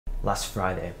Last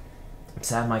Friday, I'm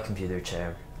sat in my computer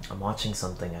chair. I'm watching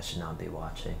something I should not be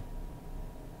watching.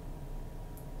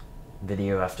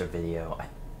 Video after video, I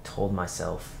told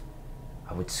myself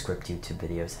I would script YouTube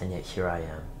videos, and yet here I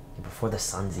am, before the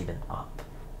sun's even up.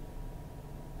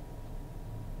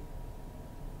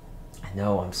 I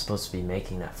know I'm supposed to be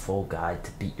making that full guide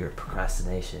to beat your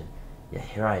procrastination, yet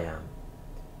here I am,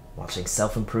 watching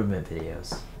self-improvement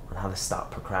videos on how to stop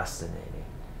procrastinating.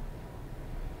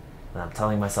 And I'm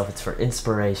telling myself it's for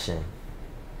inspiration,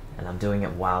 and I'm doing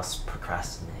it whilst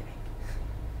procrastinating.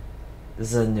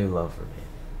 This is a new low for me.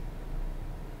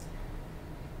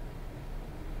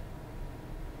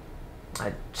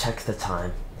 I check the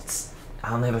time.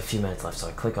 I only have a few minutes left, so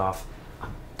I click off.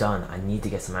 I'm done. I need to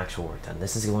get some actual work done.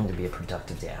 This is going to be a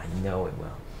productive day. I know it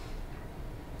will.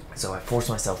 So I force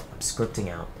myself. I'm scripting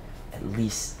out at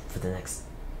least for the next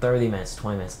 30 minutes,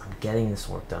 20 minutes. I'm getting this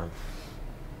work done.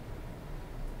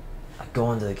 I go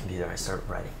onto the computer. I start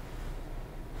writing.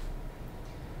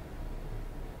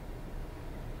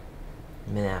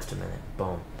 Minute after minute,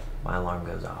 boom, my alarm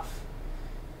goes off.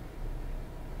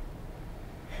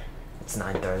 It's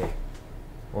 9:30.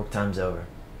 Work time's over.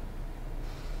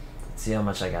 Let's see how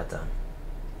much I got done.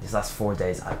 These last 4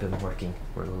 days, I've been working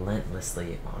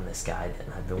relentlessly on this guide,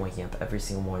 and I've been waking up every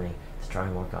single morning to try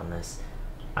and work on this.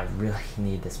 I really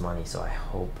need this money, so I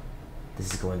hope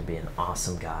this is going to be an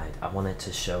awesome guide. I want it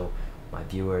to show my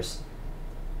viewers.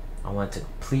 I want to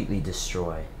completely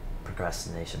destroy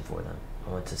procrastination for them.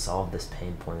 I want to solve this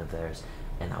pain point of theirs,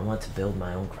 and I want to build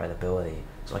my own credibility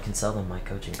so I can sell them my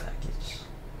coaching package.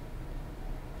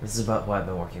 This is about what I've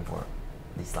been working for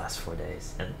these last 4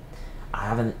 days, and I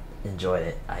haven't enjoyed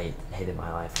it. I hated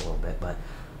my life a little bit, but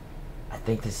I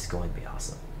think this is going to be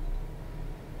awesome.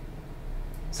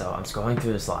 So I'm scrolling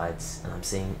through the slides, and I'm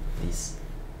seeing these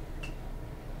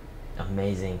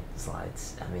amazing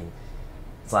slides. I mean,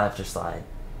 slide after slide.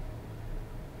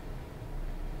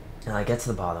 And I get to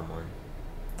the bottom one,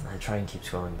 and I try and keep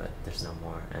scrolling, but there's no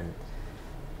more. And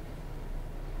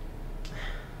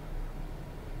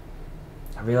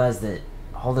I realized that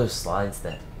all those slides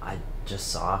that I just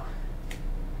saw,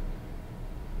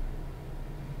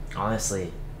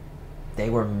 honestly, they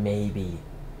were maybe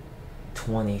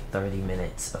 20-30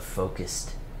 minutes of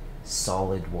focused,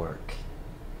 solid work.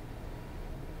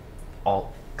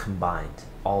 All combined,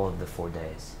 all of the 4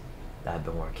 days that I've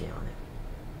been working on it.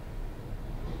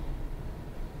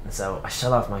 And so I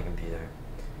shut off my computer.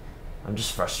 I'm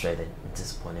just frustrated and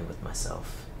disappointed with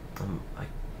myself. I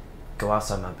go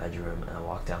outside my bedroom and I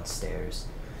walk downstairs.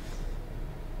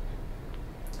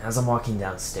 As I'm walking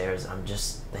downstairs, I'm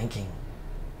just thinking,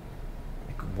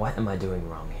 like, what am I doing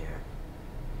wrong here?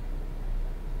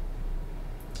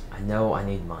 I know I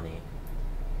need money,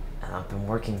 and I've been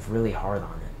working really hard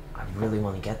on it. I really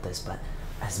want to get this, but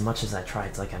as much as I try,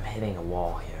 it's like I'm hitting a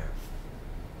wall here.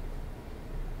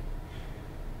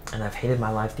 And I've hated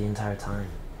my life the entire time.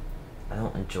 I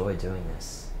don't enjoy doing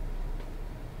this.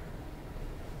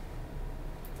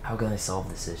 How can I solve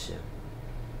this issue?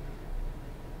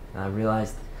 And I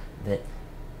realized that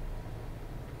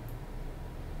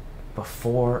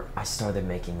before I started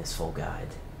making this full guide,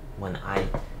 when I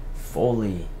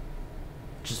fully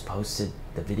just posted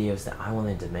the videos that I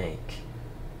wanted to make,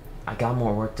 I got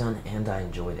more work done and I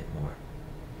enjoyed it more.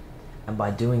 And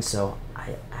by doing so,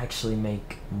 I actually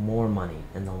make more money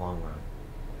in the long run.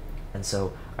 And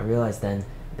so I realized then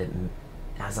that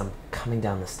as I'm coming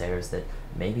down the stairs, that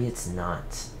maybe it's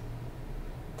not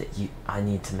that I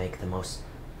need to make the most,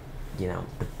 the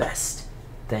best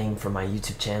thing for my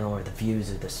YouTube channel, or the views,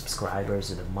 or the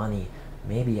subscribers, or the money.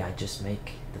 Maybe I just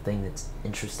make the thing that's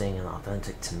interesting and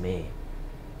authentic to me,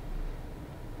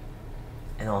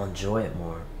 and I'll enjoy it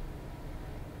more.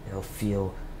 It'll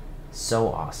feel so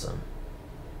awesome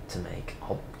to make.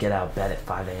 I'll get out of bed at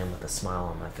 5 a.m. with a smile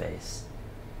on my face,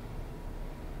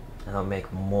 and I'll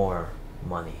make more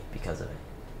money because of it.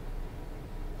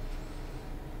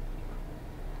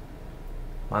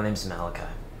 My name's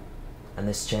Malachi, and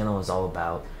this channel is all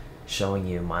about showing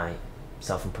you my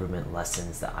self-improvement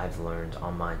lessons that I've learned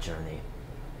on my journey,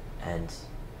 and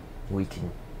we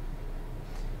can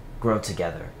grow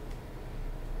together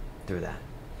through that.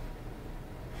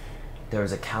 There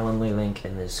is a Calendly link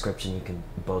in the description. You can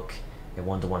book a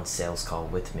one-to-one sales call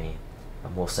with me,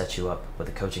 and we'll set you up with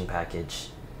a coaching package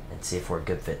and see if we're a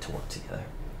good fit to work together.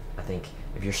 I think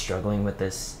if you're struggling with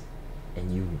this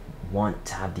and you want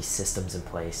to have these systems in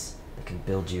place that can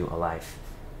build you a life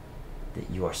that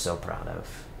you are so proud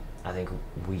of, I think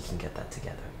we can get that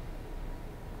together.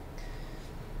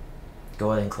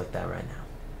 Go ahead and click that right now.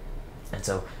 And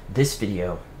so this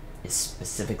video is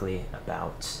specifically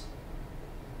about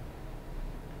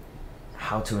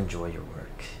how to enjoy your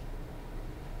work,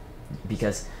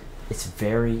 because it's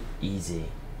very easy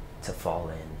to fall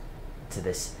in to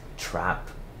this trap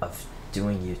of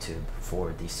doing YouTube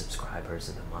for the subscribers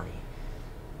and the money.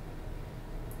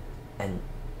 And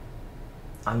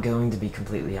I'm going to be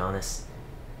completely honest,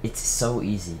 it's so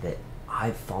easy that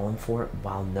I've fallen for it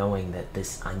while knowing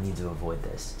that I need to avoid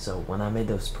this. So when I made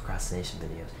those procrastination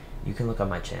videos, you can look on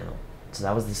my channel. So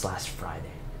that was this last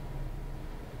Friday.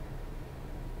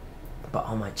 But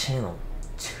on my channel,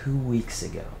 2 weeks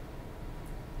ago,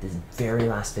 this very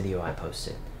last video I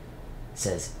posted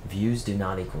says views do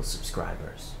not equal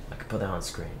subscribers. I could put that on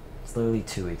screen. It's literally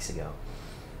 2 weeks ago.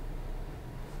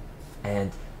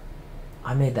 And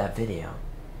I made that video,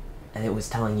 and it was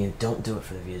telling you, don't do it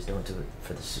for the views, don't do it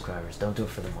for the subscribers, don't do it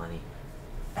for the money.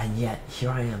 And yet, here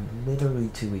I am, literally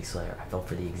 2 weeks later, I fell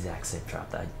for the exact same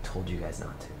trap that I told you guys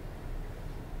not to.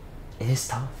 It is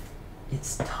tough.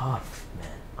 It's tough,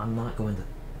 man. I'm not going to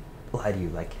lie to you.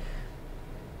 Like,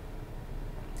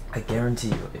 I guarantee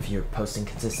you, if you're posting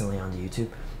consistently on YouTube,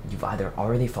 you've either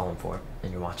already fallen for it,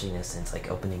 and you're watching this and it's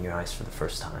like opening your eyes for the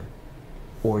first time,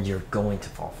 or you're going to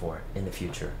fall for it in the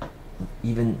future.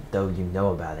 Even though you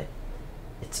know about it,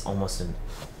 it's almost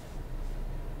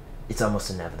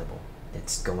inevitable.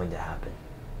 It's going to happen.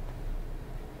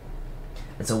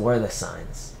 And so what are the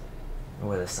signs?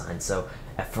 What are the signs? So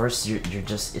at first you're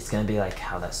just, it's gonna be like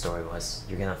how that story was.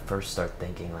 You're gonna first start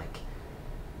thinking like,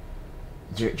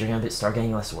 you're gonna start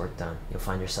getting less work done. You'll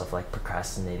find yourself like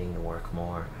procrastinating the work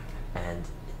more, and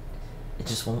it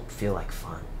just won't feel like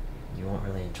fun. You won't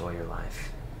really enjoy your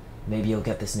life. Maybe you'll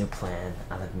get this new plan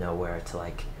out of nowhere to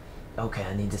like, okay,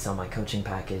 I need to sell my coaching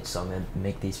package, so I'm gonna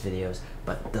make these videos,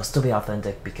 but they'll still be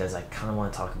authentic because I kind of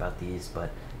want to talk about these, but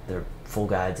they're full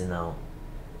guides and they'll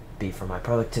be for my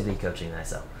productivity coaching that I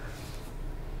sell.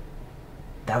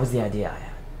 That was the idea I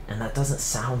had, and that doesn't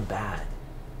sound bad,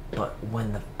 but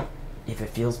if it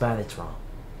feels bad, it's wrong.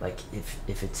 Like,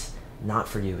 if it's not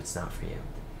for you, it's not for you.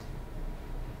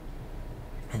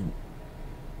 And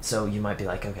so you might be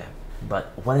like, okay,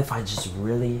 but what if I just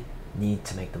really need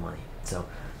to make the money? So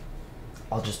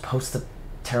I'll just post the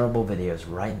terrible videos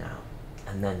right now,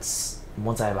 and then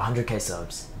once I have 100k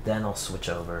subs, then I'll switch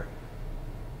over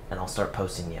and I'll start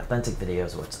posting the authentic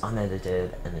videos where it's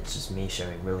unedited and it's just me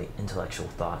sharing really intellectual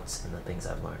thoughts and the things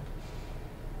I've learned.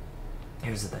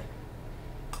 Here's the thing.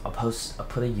 I'll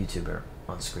put a YouTuber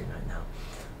on screen right now.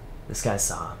 This guy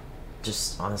saw,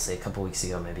 just honestly a couple weeks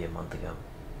ago, maybe a month ago,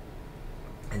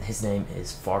 and his name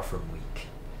is Far From Weak.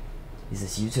 He's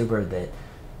this YouTuber that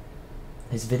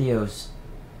his videos,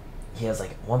 he has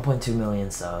like 1.2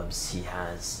 million subs. He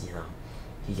has,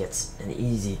 he gets an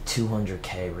easy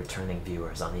 200k returning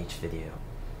viewers on each video.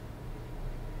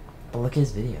 But look at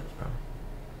his videos, bro.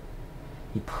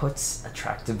 He puts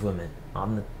attractive women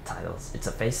on the titles. It's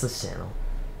a faceless channel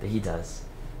that he does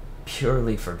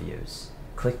purely for views.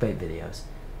 Clickbait videos.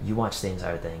 You watch the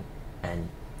entire thing and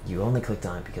you only clicked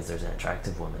on it because there's an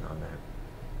attractive woman on there.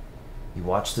 You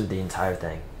watch through the entire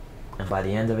thing, and by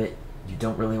the end of it, you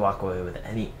don't really walk away with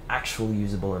any actual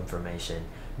usable information.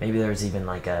 Maybe there's even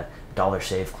like a Dollar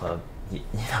Shave Club,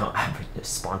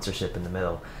 sponsorship in the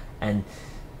middle, and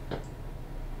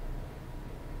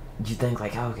you think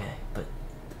like, oh, okay, but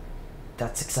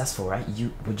that's successful, right?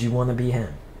 Would you want to be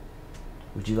him?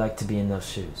 Would you like to be in those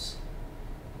shoes?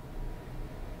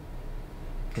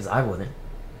 Because I wouldn't.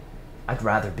 I'd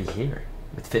rather be here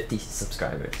with 50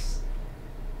 subscribers,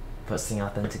 posting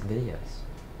authentic videos.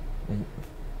 And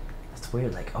that's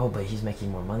weird, like, oh, but he's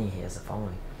making more money, he has a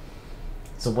following.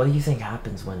 So what do you think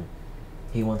happens when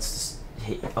he wants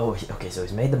to, okay, so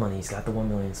he's made the money, he's got the 1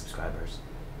 million subscribers,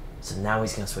 so now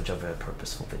he's gonna switch over to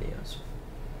purposeful videos.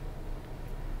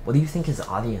 What do you think his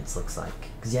audience looks like?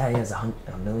 Because yeah, he has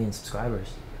a million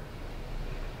subscribers.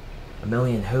 A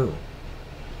million who?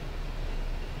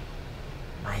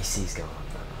 My AC's going up.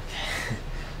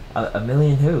 Okay. a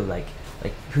million who? Like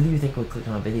who do you think would click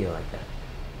on a video like that?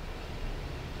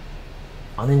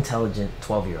 Unintelligent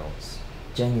 12-year-olds.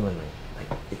 Genuinely.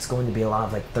 Like, it's going to be a lot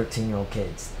of like 13-year-old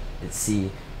kids that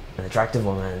see an attractive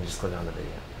woman and just click on the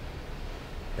video.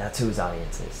 That's who his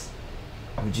audience is.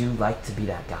 Would you like to be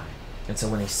that guy? And so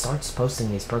when he starts posting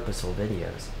these purposeful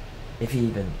videos, if he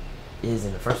even is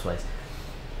in the first place,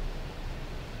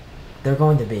 they're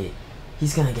going to be,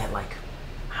 he's going to get like,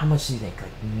 how much do you think?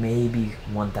 Like maybe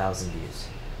 1,000 views.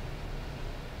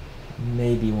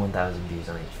 Maybe 1,000 views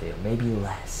on each video. Maybe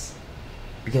less.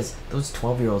 Because those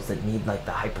 12-year-olds that need like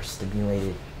the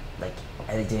hyper-stimulated like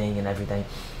editing and everything,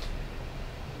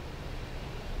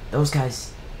 those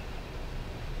guys,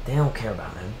 they don't care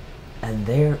about him. And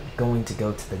they're going to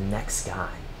go to the next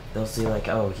guy. They'll see like,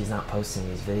 oh, he's not posting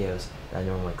these videos. that I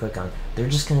normally click on, they're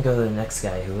just gonna go to the next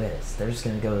guy who is. They're just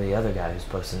gonna go to the other guy who's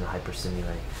posting the hyperstimulating,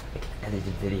 like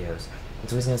edited videos. And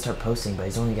so he's gonna start posting, but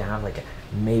he's only gonna have like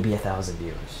maybe 1,000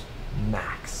 viewers,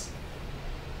 max.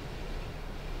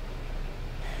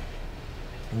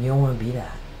 And you don't want to be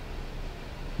that.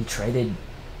 He traded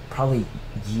probably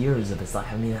years of his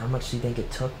life. I mean, how much do you think it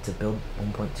took to build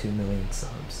 1.2 million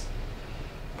subs?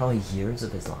 Probably years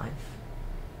of his life.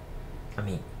 I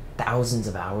mean, thousands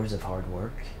of hours of hard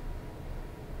work.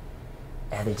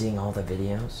 Editing all the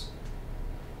videos.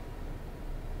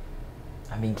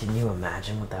 I mean, can you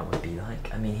imagine what that would be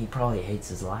like? I mean, he probably hates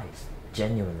his life.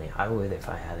 Genuinely, I would if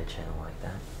I had a channel like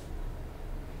that.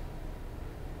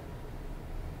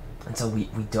 And so we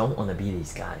don't want to be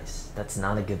these guys. That's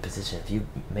not a good position. If you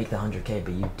make the 100K,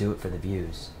 but you do it for the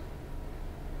views,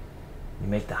 you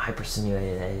make the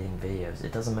hyper-simulated editing videos,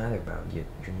 it doesn't matter, bro. You're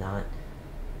not...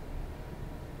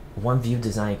 One view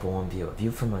does not equal one view. A view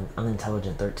from an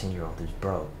unintelligent 13-year-old who's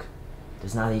broke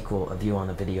does not equal a view on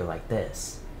a video like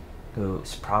this,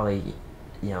 who's probably,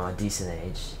 you know, a decent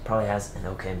age, probably has an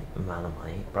okay amount of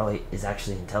money, probably is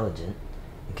actually intelligent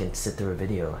and can sit through a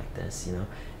video like this, you know?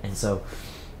 And so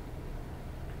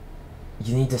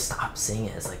you need to stop seeing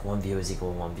it as like one view is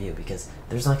equal to one view, because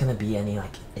there's not going to be any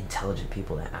like intelligent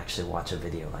people that actually watch a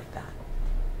video like that.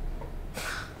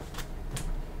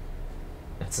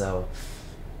 And so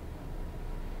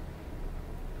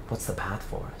what's the path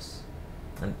for us?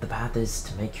 And the path is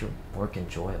to make your work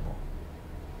enjoyable.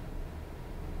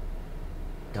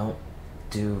 Don't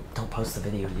post the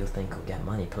video you think will get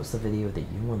money. Post the video that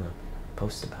you want to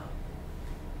post about.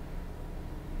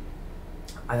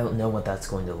 I don't know what that's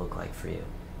going to look like for you.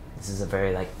 This is a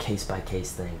very like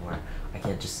case-by-case thing where I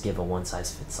can't just give a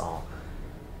one-size-fits-all.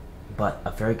 But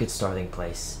a very good starting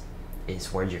place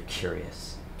is where you're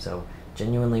curious. So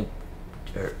generally,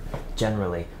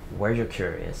 where you're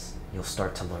curious, you'll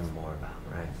start to learn more about,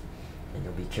 right? And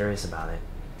you'll be curious about it.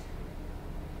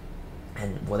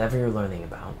 And whatever you're learning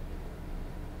about,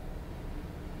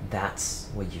 that's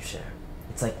what you share.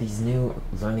 It's like these new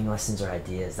learning lessons or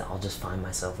ideas that I'll just find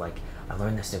myself like, I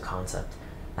learned this new concept,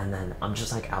 and then I'm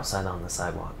just like outside on the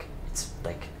sidewalk. It's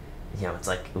like, you know, it's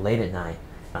like late at night,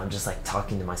 and I'm just like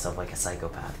talking to myself like a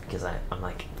psychopath, because I'm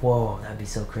like, whoa, that'd be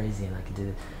so crazy, and I could do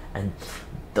it. And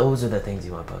those are the things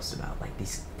you want to post about, like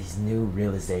these new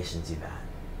realizations you've had.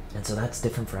 And so that's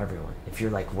different for everyone. If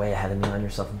you're like way ahead of me on your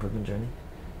self-improvement journey,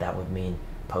 that would mean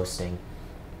posting,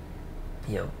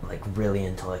 you know, like really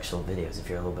intellectual videos. If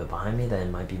you're a little bit behind me, then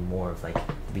it might be more of like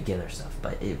the beginner stuff.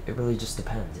 But it really just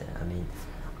depends. I mean,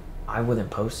 I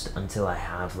wouldn't post until I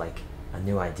have like a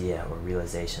new idea or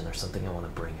realization or something I want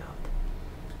to bring up.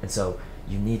 And so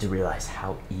you need to realize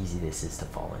how easy this is to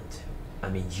fall into. I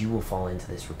mean, you will fall into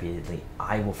this repeatedly.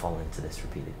 I will fall into this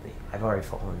repeatedly. I've already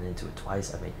fallen into it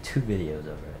twice. I've made 2 videos over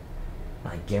it.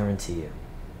 And I guarantee you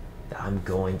that I'm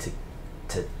going to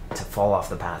fall off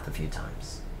the path a few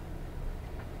times.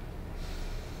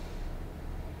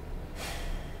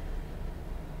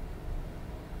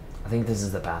 I think this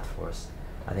is the path for us.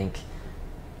 I think,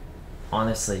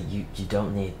 honestly, you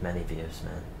don't need many views,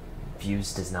 man.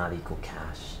 Views does not equal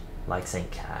cash. Likes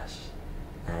ain't cash.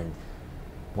 And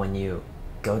when you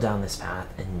go down this path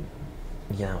and,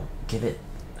 you know, give it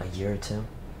a year or two,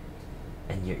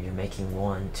 and you're making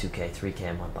 1, 2K,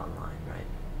 3K a month online, right?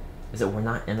 Is that we're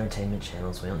not entertainment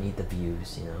channels. We don't need the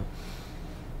views, you know?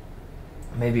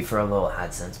 Maybe for a little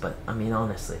AdSense, but I mean,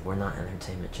 honestly, we're not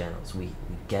entertainment channels. We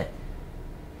get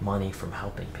money from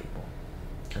helping people.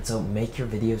 And so make your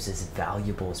videos as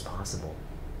valuable as possible.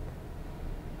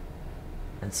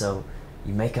 And so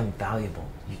you make them valuable.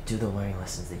 You do the learning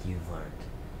lessons that you've learned.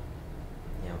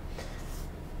 You know,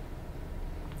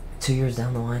 2 years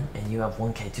down the line and you have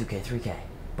 1K, 2K, 3K.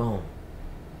 Boom.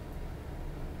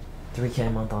 3K a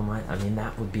month online. I mean,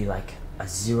 that would be like a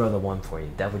 0 to 1 for you.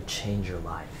 That would change your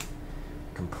life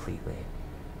completely.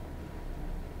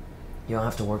 You don't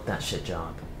have to work that shit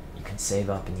job. You can save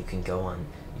up and you can go on.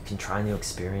 You can try new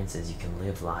experiences. You can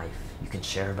live life. You can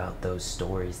share about those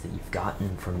stories that you've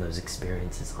gotten from those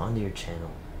experiences onto your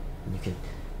channel. And you can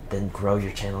then grow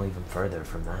your channel even further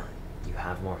from that. You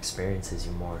have more experiences.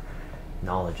 You're more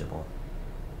knowledgeable.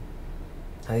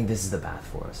 I think this is the path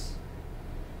for us.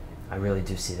 I really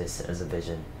do see this as a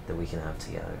vision that we can have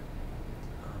together.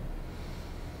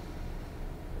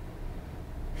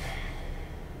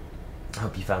 I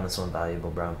hope you found this one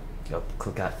valuable, bro. Go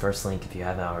click that first link if you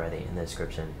haven't already in the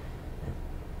description. And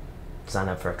sign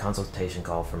up for a consultation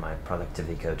call for my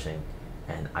productivity coaching,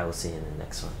 and I will see you in the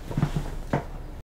next one.